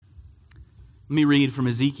Let me read from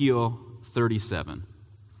Ezekiel 37.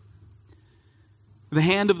 The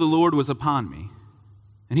hand of the Lord was upon me,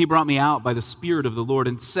 and he brought me out by the Spirit of the Lord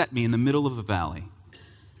and set me in the middle of a valley.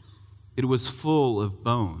 It was full of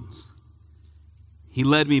bones. He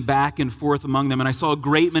led me back and forth among them, and I saw a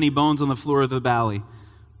great many bones on the floor of the valley,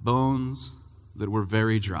 bones that were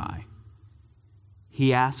very dry.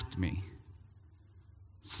 He asked me,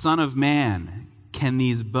 Son of man, can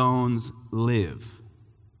these bones live?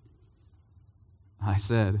 I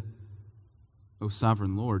said, O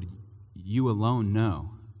sovereign Lord, you alone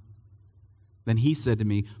know. Then he said to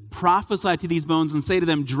me, prophesy to these bones and say to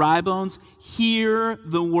them, dry bones, hear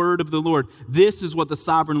the word of the Lord. This is what the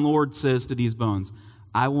sovereign Lord says to these bones.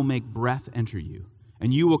 I will make breath enter you,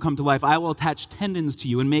 and you will come to life. I will attach tendons to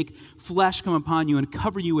you and make flesh come upon you and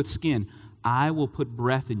cover you with skin. I will put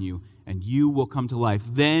breath in you, and you will come to life.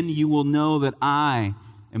 Then you will know that I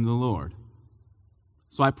am the Lord.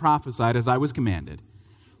 So I prophesied as I was commanded.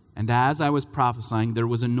 And as I was prophesying, there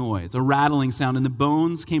was a noise, a rattling sound, and the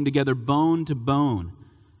bones came together, bone to bone.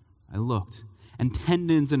 I looked, and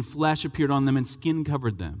tendons and flesh appeared on them, and skin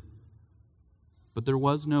covered them. But there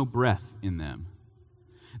was no breath in them.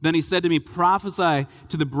 Then he said to me, prophesy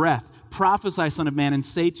to the breath, prophesy, Son of man, and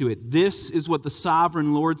say to it, this is what the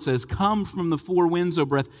sovereign Lord says, come from the four winds, O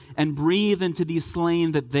breath, and breathe into these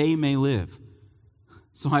slain that they may live.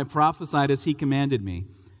 So I prophesied as he commanded me,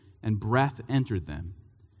 and breath entered them.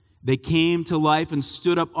 They came to life and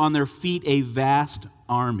stood up on their feet, a vast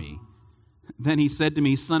army. Then he said to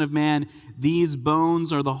me, Son of man, these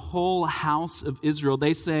bones are the whole house of Israel.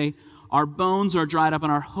 They say, our bones are dried up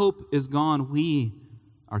and our hope is gone. We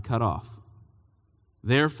are cut off.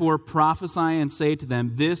 Therefore prophesy and say to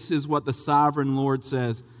them, this is what the sovereign Lord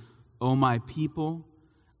says, O my people,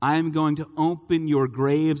 I am going to open your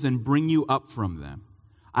graves and bring you up from them.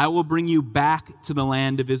 I will bring you back to the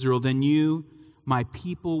land of Israel. Then you, my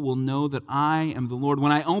people, will know that I am the Lord.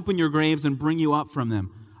 When I open your graves and bring you up from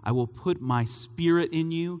them, I will put my spirit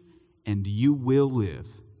in you, and you will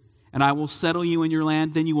live. And I will settle you in your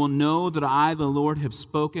land. Then you will know that I, the Lord, have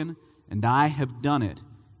spoken, and I have done it,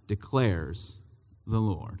 declares the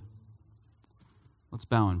Lord. Let's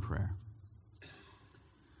bow in prayer.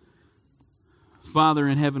 Father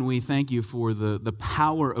in heaven, we thank you for the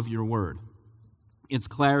power of your word, its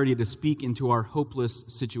clarity to speak into our hopeless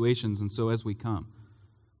situations. And so as we come,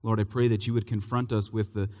 Lord, I pray that you would confront us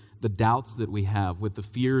with the doubts that we have, with the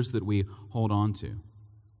fears that we hold on to.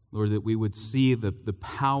 Lord, that we would see the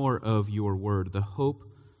power of your word, the hope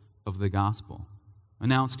of the gospel,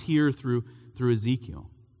 announced here through Ezekiel.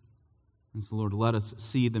 And so, Lord, let us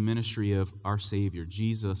see the ministry of our Savior,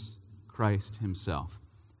 Jesus Christ himself.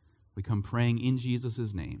 We come praying in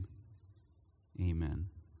Jesus' name. Amen.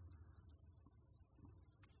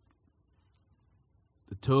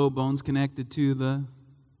 The toe bone's connected to the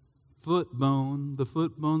foot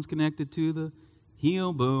bone's connected to the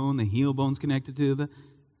heel bone's connected to the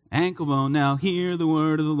ankle bone. Now hear the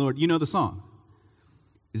word of the Lord. You know the song.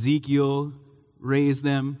 Ezekiel raised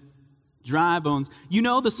them, dry bones. You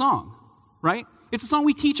know the song, right? It's a song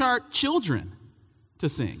we teach our children to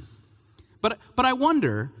sing. But I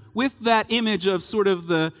wonder, with that image of sort of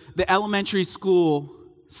the elementary school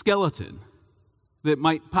skeleton that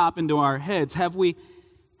might pop into our heads, have we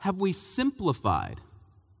simplified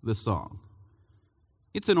the song?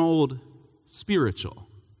 It's an old spiritual.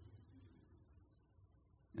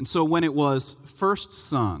 And so when it was first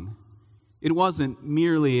sung, it wasn't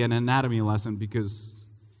merely an anatomy lesson, because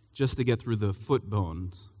just to get through the foot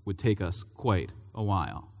bones would take us quite a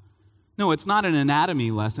while. No, it's not an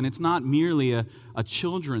anatomy lesson. It's not merely a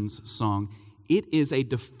children's song. It is a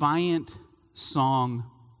defiant song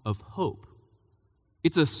of hope.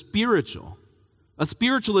 It's a spiritual. A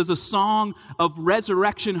spiritual is a song of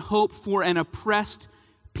resurrection hope for an oppressed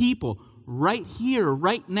people. Right here,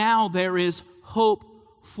 right now, there is hope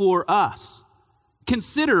for us.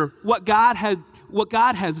 Consider what God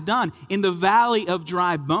has done. In the valley of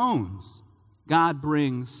dry bones, God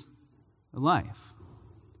brings life.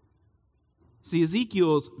 See,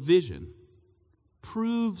 Ezekiel's vision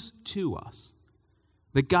proves to us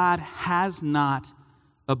that God has not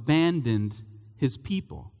abandoned his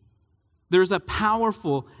people. There's a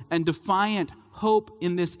powerful and defiant hope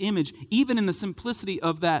in this image, even in the simplicity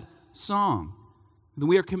of that song. That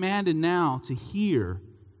we are commanded now to hear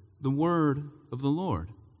the word of the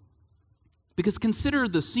Lord. Because consider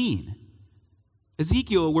the scene.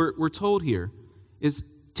 Ezekiel, we're told here, is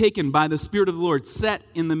taken by the Spirit of the Lord, set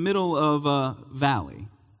in the middle of a valley.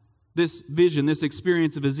 This vision, this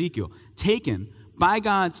experience of Ezekiel, taken by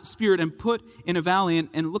God's Spirit and put in a valley,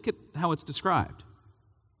 and look at how it's described.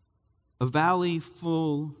 A valley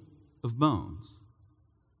full of bones.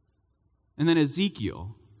 And then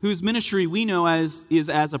Ezekiel, whose ministry we know is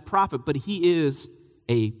as a prophet, but he is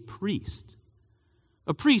a priest.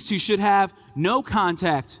 A priest who should have no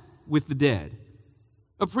contact with the dead.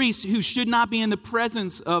 A priest who should not be in the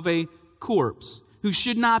presence of a corpse, who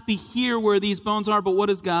should not be here where these bones are. But what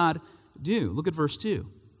does God do? Look at verse 2.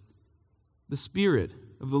 The Spirit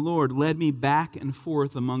of the Lord led me back and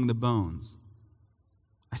forth among the bones.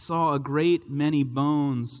 I saw a great many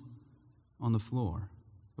bones on the floor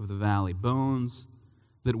of the valley, bones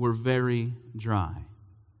that were very dry.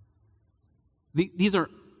 These are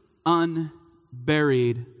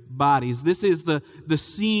unburied bodies. This is the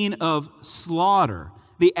scene of slaughter,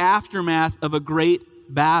 the aftermath of a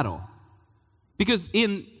great battle. Because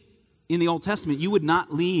in the Old Testament, you would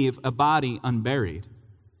not leave a body unburied.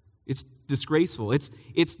 It's disgraceful. It's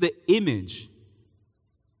the image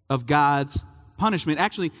of God's punishment.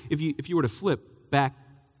 Actually, if you were to flip back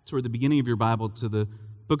toward the beginning of your Bible to the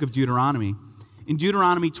book of Deuteronomy, in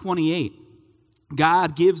Deuteronomy 28,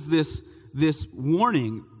 God gives this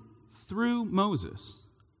warning through Moses.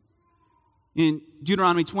 In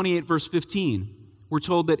Deuteronomy 28, verse 15, we're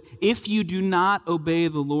told that if you do not obey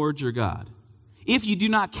the Lord your God, if you do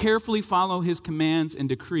not carefully follow his commands and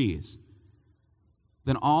decrees,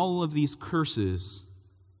 then all of these curses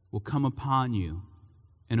will come upon you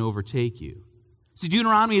and overtake you. See,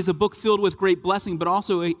 Deuteronomy is a book filled with great blessing, but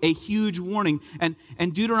also a huge warning. And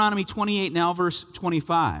Deuteronomy 28, now verse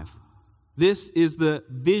 25, this is the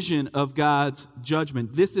vision of God's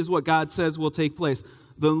judgment. This is what God says will take place.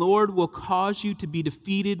 The Lord will cause you to be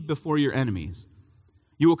defeated before your enemies.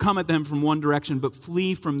 You will come at them from one direction, but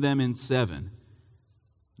flee from them in seven.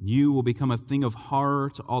 You will become a thing of horror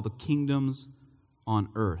to all the kingdoms on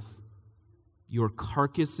earth. Your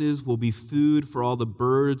carcasses will be food for all the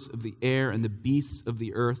birds of the air and the beasts of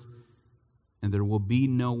the earth, and there will be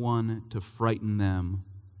no one to frighten them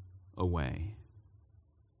away.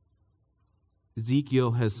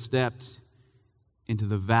 Ezekiel has stepped into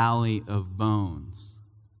the valley of bones.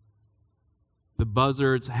 The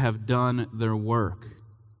buzzards have done their work.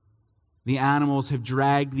 The animals have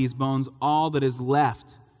dragged these bones. All that is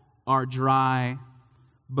left are dry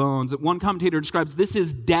bones. One commentator describes this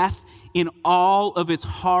as death in all of its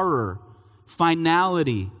horror,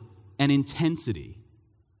 finality, and intensity.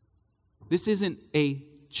 This isn't a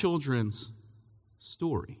children's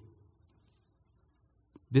story.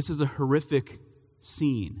 This is a horrific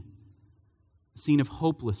scene, a scene of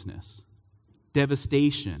hopelessness,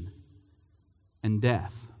 devastation, and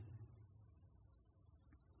death.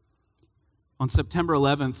 On September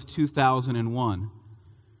 11th, 2001,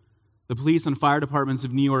 the police and fire departments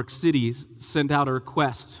of New York City sent out a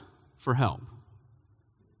request for help.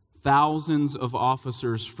 Thousands of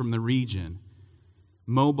officers from the region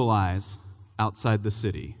mobilize outside the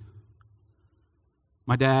city.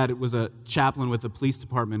 My dad was a chaplain with the police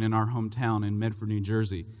department in our hometown in Medford, New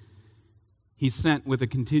Jersey. He's sent with a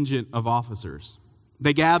contingent of officers.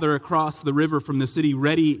 They gather across the river from the city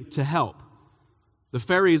ready to help. The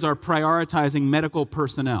ferries are prioritizing medical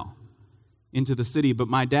personnel into the city, but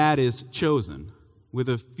my dad is chosen with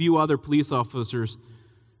a few other police officers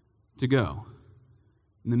to go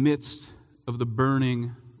in the midst of the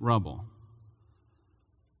burning rubble.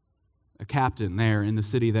 A captain there in the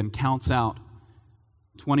city then counts out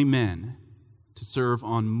 20 men to serve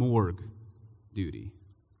on morgue duty.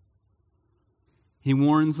 He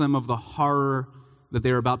warns them of the horror that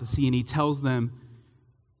they're about to see, and he tells them,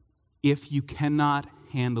 if you cannot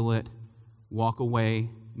handle it, walk away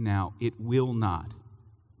now. It will not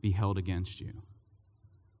be held against you.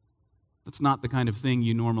 That's not the kind of thing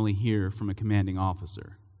you normally hear from a commanding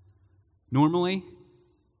officer. Normally,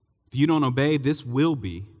 if you don't obey, this will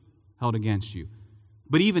be held against you.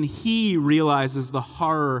 But even he realizes the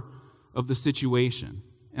horror of the situation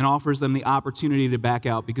and offers them the opportunity to back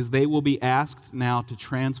out, because they will be asked now to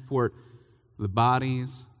transport the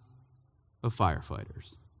bodies of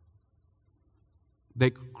firefighters. They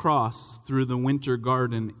cross through the Winter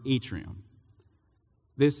Garden atrium,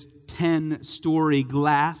 this 10-story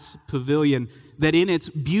glass pavilion that in its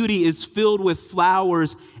beauty is filled with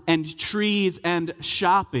flowers and trees and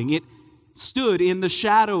shopping. It stood in the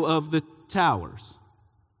shadow of the towers,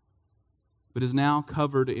 but is now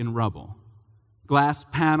covered in rubble. Glass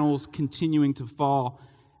panels continuing to fall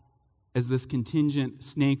as this contingent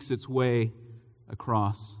snakes its way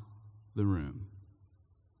across the room.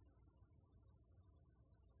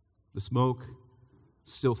 The smoke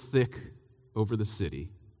still thick over the city.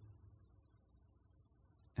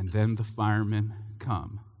 And then the firemen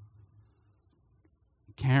come,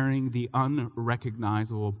 carrying the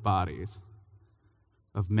unrecognizable bodies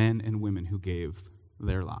of men and women who gave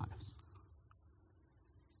their lives.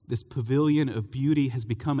 This pavilion of beauty has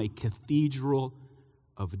become a cathedral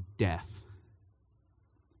of death.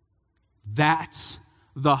 That's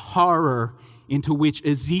the horror into which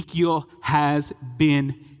Ezekiel has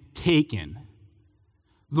been taken.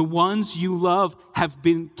 The ones you love have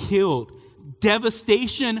been killed.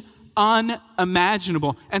 Devastation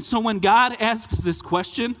unimaginable. And so when God asks this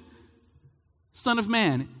question, Son of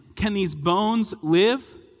man, can these bones live?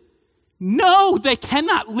 No, they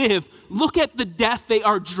cannot live. Look at the death. They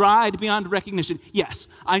are dried beyond recognition. Yes,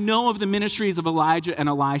 I know of the ministries of Elijah and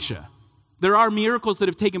Elisha. There are miracles that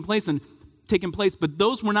have taken place, but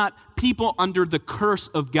those were not people under the curse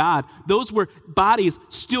of God. Those were bodies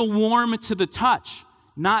still warm to the touch,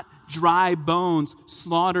 not dry bones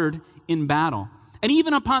slaughtered in battle. And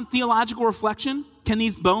even upon theological reflection, can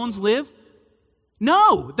these bones live?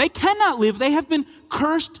 No, they cannot live. They have been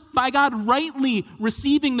cursed by God, rightly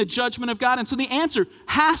receiving the judgment of God. And so the answer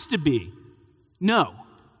has to be no.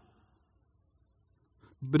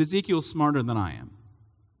 But Ezekiel's smarter than I am.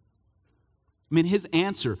 I mean, his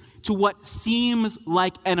answer to what seems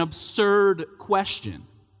like an absurd question,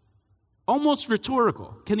 almost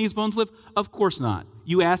rhetorical. Can these bones live? Of course not.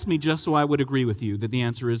 You asked me just so I would agree with you that the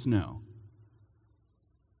answer is no.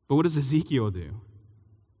 But what does Ezekiel do?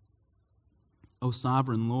 O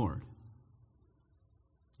sovereign Lord,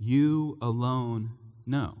 you alone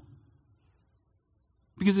know.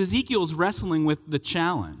 Because Ezekiel's wrestling with the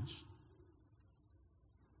challenge.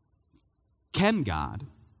 Can God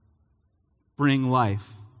bring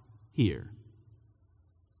life here?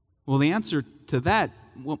 Well, the answer to that,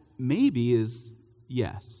 maybe is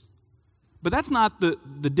yes. But that's not the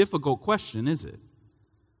difficult question, is it?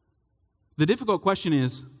 The difficult question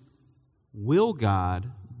is, will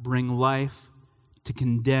God bring life to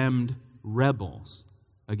condemned rebels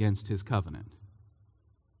against his covenant?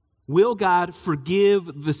 Will God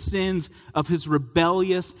forgive the sins of his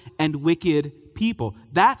rebellious and wicked people?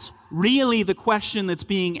 That's really the question that's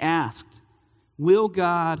being asked. Will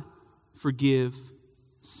God forgive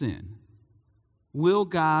sin? Will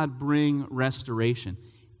God bring restoration?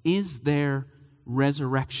 Is there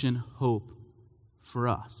resurrection hope for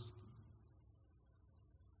us?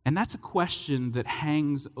 And that's a question that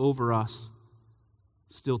hangs over us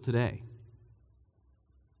still today.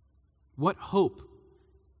 What hope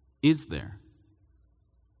is there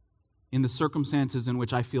in the circumstances in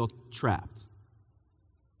which I feel trapped?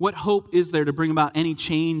 What hope is there to bring about any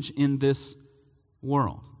change in this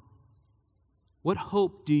world? What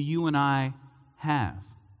hope do you and I have?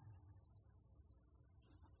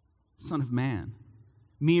 Son of man,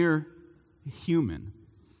 mere human,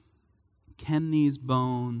 can these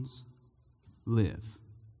bones live?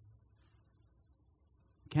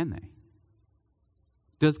 Can they?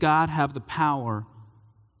 Does God have the power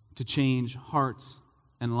to change hearts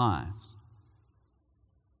and lives?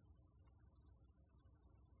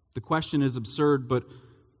 The question is absurd, but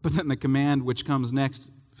then the command which comes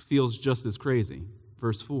next feels just as crazy.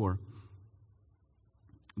 Verse 4.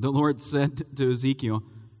 The Lord said to Ezekiel,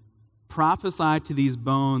 prophesy to these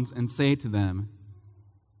bones and say to them,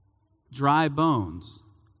 dry bones,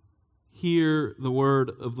 hear the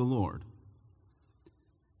word of the Lord.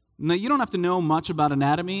 Now, you don't have to know much about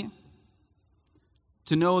anatomy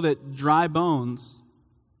to know that dry bones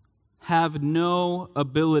have no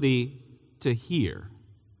ability to hear.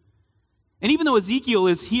 And even though Ezekiel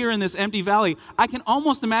is here in this empty valley, I can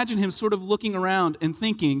almost imagine him sort of looking around and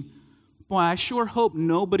thinking, boy, I sure hope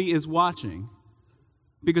nobody is watching,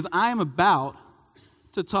 because I am about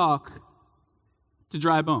to talk to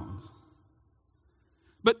dry bones.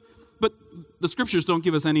 But the scriptures don't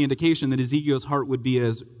give us any indication that Ezekiel's heart would be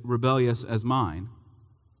as rebellious as mine,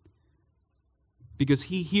 because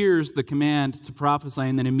he hears the command to prophesy,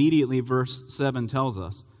 and then immediately verse 7 tells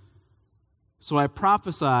us, so I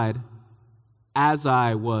prophesied as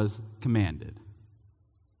I was commanded.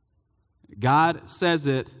 God says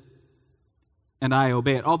it, and I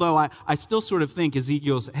obey it. Although I still sort of think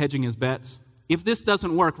Ezekiel's hedging his bets. If this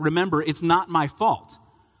doesn't work, remember, it's not my fault.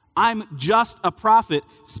 I'm just a prophet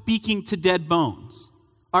speaking to dead bones.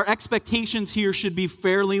 Our expectations here should be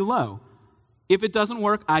fairly low. If it doesn't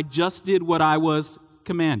work, I just did what I was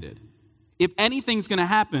commanded. If anything's going to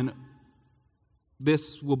happen,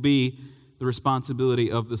 this will be the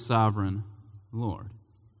responsibility of the sovereign Lord.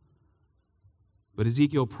 But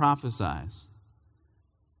Ezekiel prophesies,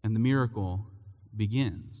 and the miracle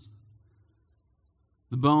begins.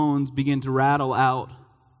 The bones begin to rattle out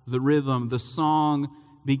the rhythm. The song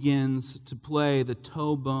begins to play, the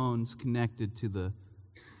toe bones connected to the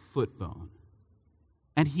foot bone.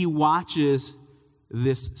 And he watches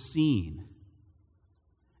this scene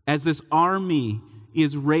as this army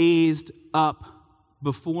is raised up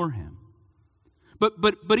before him.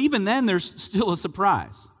 But even then, there's still a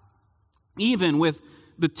surprise. Even with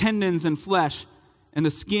the tendons and flesh and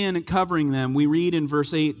the skin covering them, we read in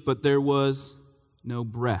verse 8, but there was no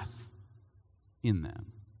breath in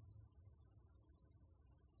them.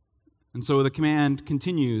 And so the command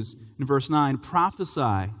continues in verse 9,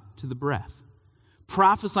 prophesy to the breath.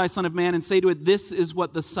 Prophesy, Son of Man, and say to it, this is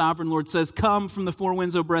what the sovereign Lord says, come from the four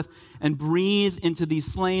winds, O breath, and breathe into these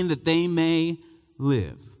slain that they may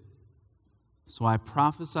live. So I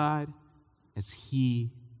prophesied as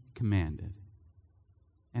he commanded,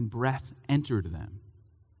 and breath entered them.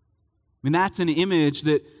 I mean, that's an image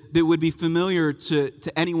that would be familiar to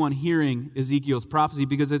anyone hearing Ezekiel's prophecy,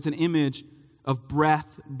 because it's an image of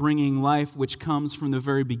breath bringing life, which comes from the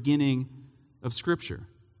very beginning of Scripture.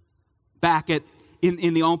 Back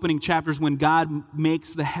in the opening chapters, when God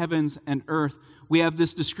makes the heavens and earth, we have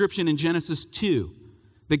this description in Genesis 2,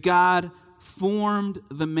 that God formed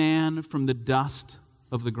the man from the dust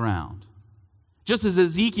of the ground. Just as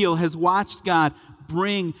Ezekiel has watched God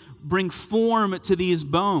bring form to these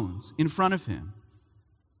bones in front of him,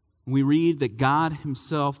 we read that God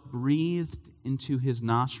himself breathed into his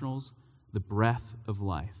nostrils the breath of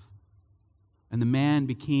life, and the man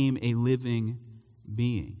became a living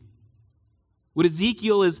being. What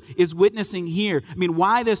Ezekiel is witnessing here, I mean,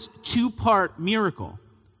 why this two-part miracle?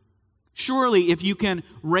 Surely, if you can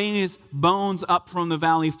raise bones up from the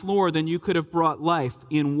valley floor, then you could have brought life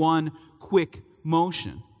in one quick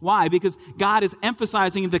motion. Why? Because God is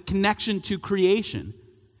emphasizing the connection to creation.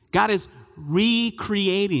 God is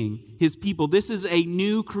recreating his people. This is a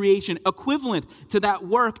new creation, equivalent to that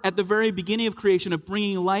work at the very beginning of creation of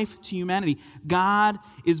bringing life to humanity. God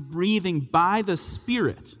is breathing by the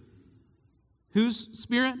Spirit. Whose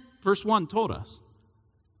Spirit? Verse 1 told us.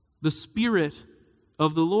 The Spirit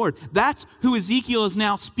of the Lord. That's who Ezekiel is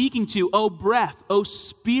now speaking to. O breath, O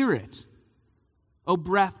Spirit, O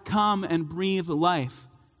breath, come and breathe life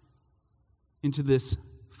into this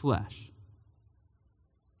flesh.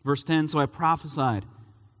 Verse 10, so I prophesied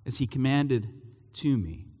as he commanded to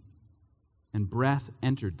me, and breath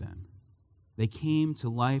entered them. They came to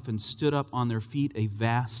life and stood up on their feet, a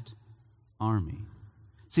vast army.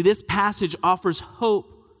 See, this passage offers hope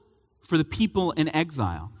for the people in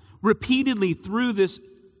exile. Repeatedly through this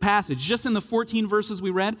passage, just in the 14 verses we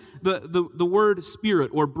read, the word spirit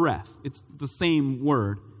or breath, it's the same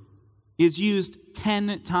word, is used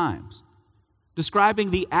 10 times, describing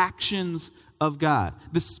the actions of God,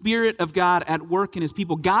 the Spirit of God at work in his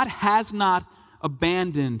people. God has not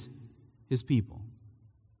abandoned his people.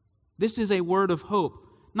 This is a word of hope,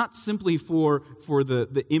 not simply for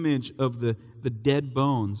the image of the dead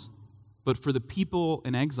bones, but for the people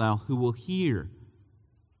in exile who will hear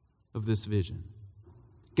of this vision.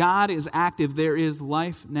 God is active. There is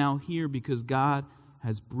life now here because God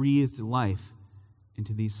has breathed life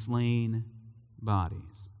into these slain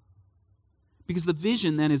bodies. Because the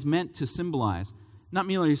vision then is meant to symbolize not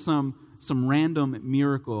merely some random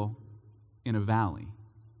miracle in a valley,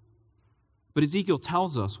 but Ezekiel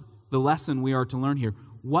tells us the lesson we are to learn here.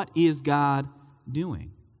 What is God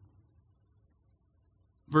doing?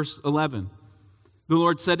 Verse 11, the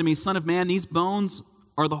Lord said to me, Son of man, these bones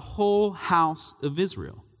are the whole house of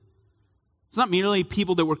Israel. It's not merely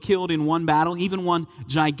people that were killed in one battle, even one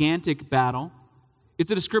gigantic battle.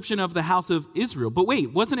 It's a description of the house of Israel. But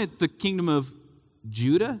wait, wasn't it the kingdom of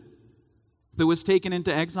Judah that was taken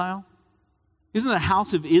into exile? Isn't the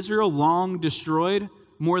house of Israel long destroyed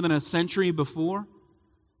more than a century before?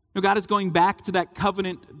 No, God is going back to that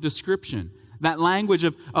covenant description, that language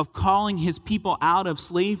of calling his people out of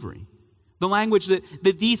slavery. The language that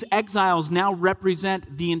these exiles now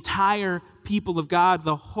represent the entire people of God,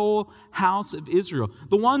 the whole house of Israel.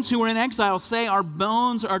 The ones who are in exile say, our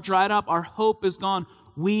bones are dried up, our hope is gone,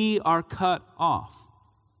 we are cut off.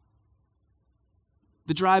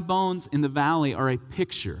 The dry bones in the valley are a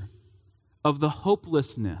picture of the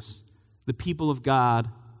hopelessness the people of God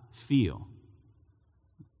feel.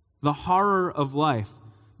 The horror of life,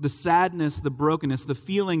 the sadness, the brokenness, the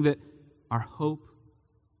feeling that our hope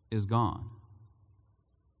is gone.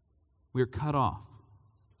 We're cut off.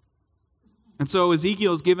 And so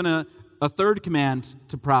Ezekiel is given a third command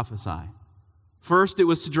to prophesy. First it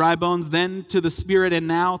was to dry bones, then to the Spirit, and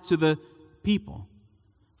now to the people.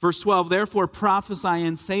 Verse 12, therefore prophesy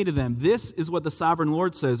and say to them, this is what the sovereign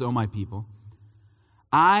Lord says, O my people.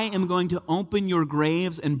 I am going to open your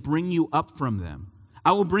graves and bring you up from them.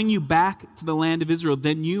 I will bring you back to the land of Israel.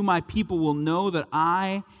 Then you, my people, will know that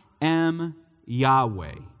I am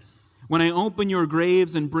Yahweh, when I open your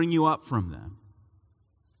graves and bring you up from them.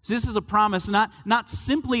 So this is a promise not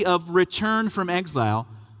simply of return from exile,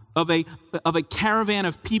 of a caravan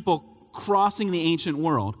of people crossing the ancient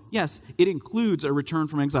world. Yes, it includes a return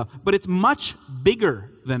from exile, but it's much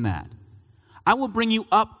bigger than that. I will bring you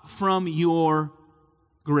up from your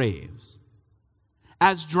graves.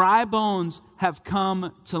 As dry bones have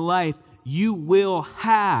come to life, you will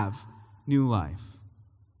have new life.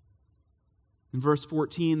 In verse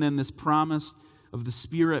 14, then, this promise of the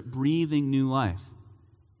Spirit breathing new life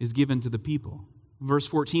is given to the people. Verse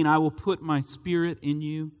 14, I will put my Spirit in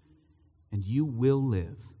you, and you will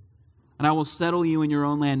live. And I will settle you in your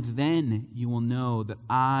own land. Then you will know that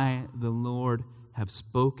I, the Lord, have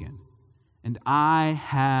spoken, and I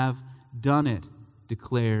have done it,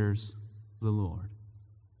 declares the Lord.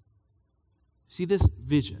 See, this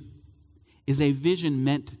vision is a vision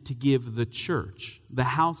meant to give the church, the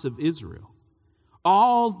house of Israel,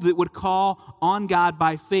 all that would call on God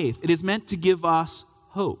by faith. It is meant to give us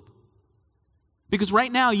hope. Because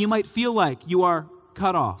right now you might feel like you are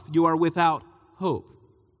cut off, you are without hope.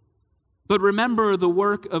 But remember the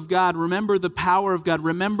work of God, remember the power of God,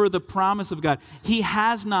 remember the promise of God. He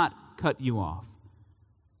has not cut you off.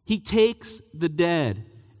 He takes the dead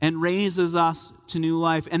and raises us to new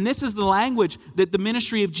life. And this is the language that the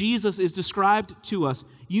ministry of Jesus is described to us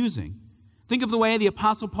using. Think of the way the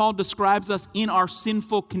Apostle Paul describes us in our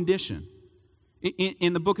sinful condition.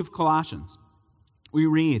 In the book of Colossians, we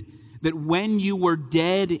read that when you were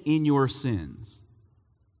dead in your sins,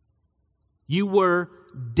 you were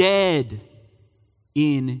dead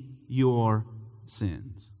in your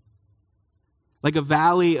sins. Like a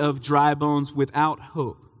valley of dry bones without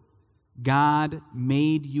hope, God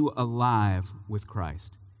made you alive with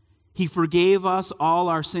Christ. He forgave us all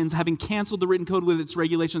our sins, having canceled the written code with its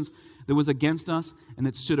regulations that was against us and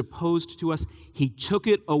that stood opposed to us. He took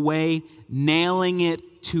it away, nailing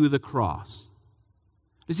it to the cross.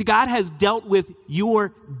 You see, God has dealt with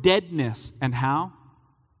your deadness. And how?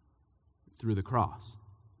 Through the cross.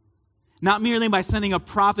 Not merely by sending a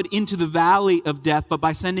prophet into the valley of death, but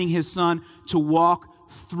by sending his Son to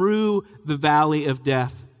walk through the valley of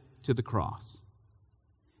death to the cross.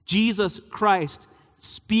 Jesus Christ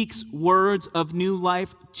speaks words of new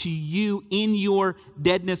life to you in your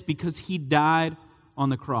deadness because he died on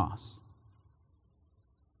the cross.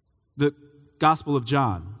 The Gospel of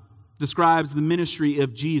John describes the ministry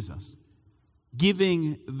of Jesus,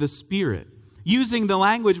 giving the Spirit, using the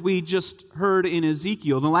language we just heard in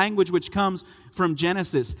Ezekiel, the language which comes from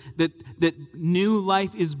Genesis, that new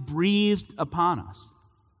life is breathed upon us.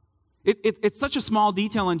 It's such a small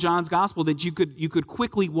detail in John's gospel that you could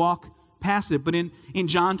quickly walk past it. But in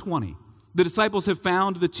John 20, the disciples have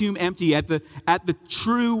found the tomb empty at the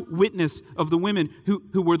true witness of the women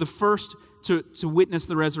who were the first to witness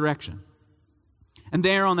the resurrection. And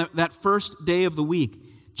there on that first day of the week,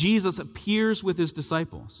 Jesus appears with his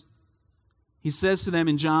disciples. He says to them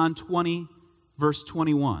in John 20, verse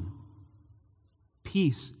 21,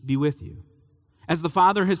 "Peace be with you. As the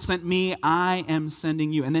Father has sent me, I am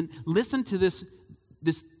sending you." And then listen to this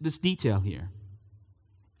detail here.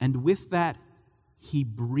 And with that, he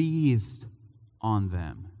breathed on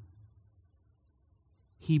them.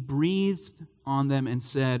 He breathed on them and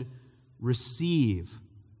said, "Receive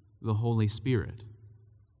the Holy Spirit."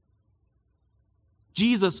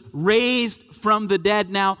 Jesus, raised from the dead,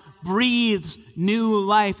 now breathes new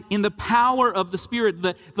life in the power of the Spirit,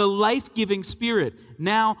 the life-giving Spirit,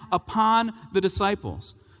 now upon the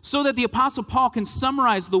disciples, so that the Apostle Paul can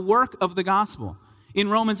summarize the work of the gospel in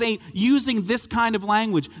Romans 8 using this kind of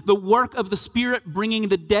language, the work of the Spirit bringing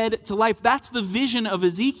the dead to life. That's the vision of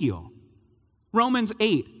Ezekiel. Romans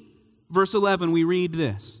 8, verse 11, we read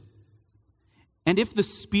this: "And if the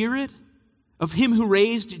Spirit of him who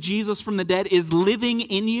raised Jesus from the dead is living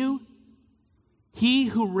in you, he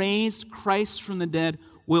who raised Christ from the dead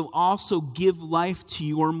will also give life to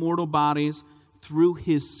your mortal bodies through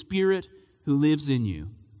his Spirit who lives in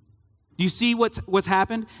you." Do you see what's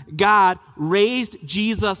happened? God raised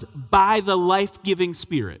Jesus by the life-giving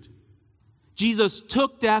Spirit. Jesus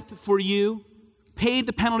took death for you, paid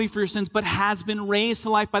the penalty for your sins, but has been raised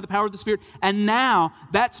to life by the power of the Spirit. And now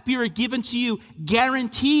that Spirit given to you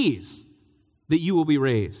guarantees that you will be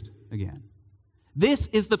raised again. This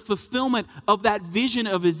is the fulfillment of that vision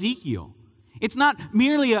of Ezekiel. It's not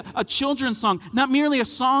merely a children's song, not merely a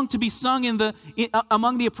song to be sung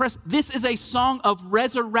among the oppressed. This is a song of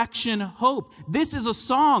resurrection hope. This is a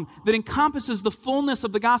song that encompasses the fullness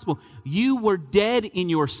of the gospel. You were dead in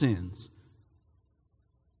your sins.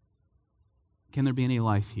 Can there be any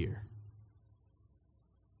life here?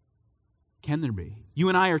 Can there be? You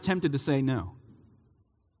and I are tempted to say no.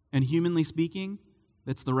 And humanly speaking,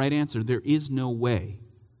 that's the right answer. There is no way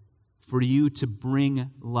for you to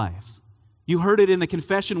bring life. You heard it in the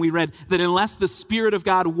confession we read, that unless the Spirit of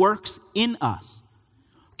God works in us,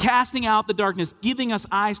 casting out the darkness, giving us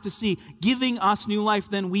eyes to see, giving us new life,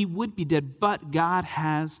 then we would be dead. But God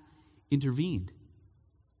has intervened.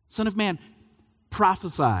 Son of man,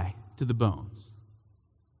 prophesy to the bones.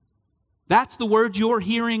 That's the word you're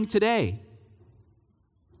hearing today.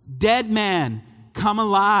 Dead man, come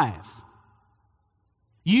alive.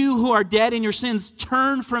 You who are dead in your sins,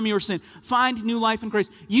 turn from your sin. Find new life in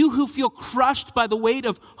Christ. You who feel crushed by the weight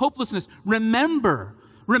of hopelessness, remember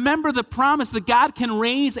the promise that God can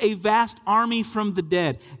raise a vast army from the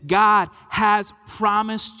dead. God has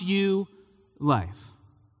promised you life.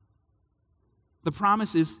 The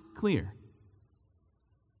promise is clear.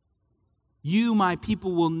 You, my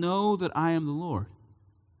people, will know that I am the Lord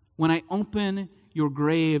when I open your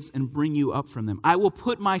graves and bring you up from them. I will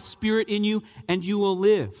put my Spirit in you and you will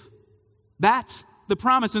live. That's the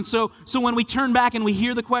promise. And so when we turn back and we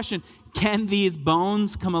hear the question, can these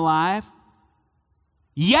bones come alive?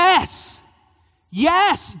 Yes!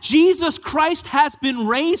 Yes! Jesus Christ has been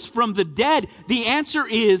raised from the dead. The answer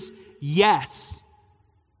is yes.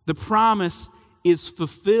 The promise is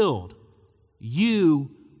fulfilled.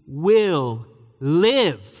 You will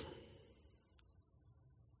live.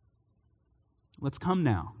 Let's come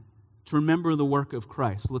now to remember the work of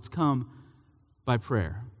Christ. Let's come by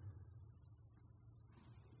prayer.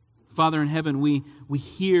 Father in heaven, we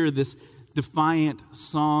hear this defiant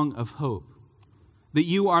song of hope, that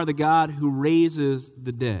you are the God who raises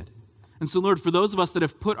the dead. And so, Lord, for those of us that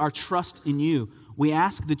have put our trust in you, we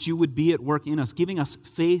ask that you would be at work in us, giving us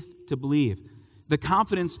faith to believe, the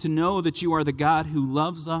confidence to know that you are the God who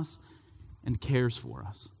loves us and cares for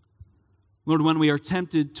us. Lord, when we are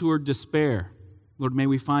tempted toward despair, Lord, may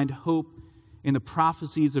we find hope in the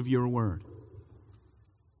prophecies of your word,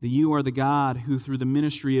 that you are the God who through the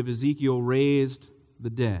ministry of Ezekiel raised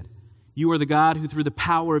the dead. You are the God who through the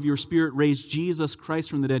power of your Spirit raised Jesus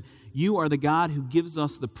Christ from the dead. You are the God who gives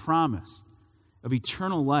us the promise of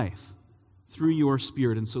eternal life through your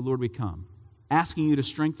Spirit. And so, Lord, we come, asking you to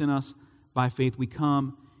strengthen us by faith. We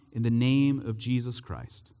come in the name of Jesus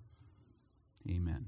Christ. Amen.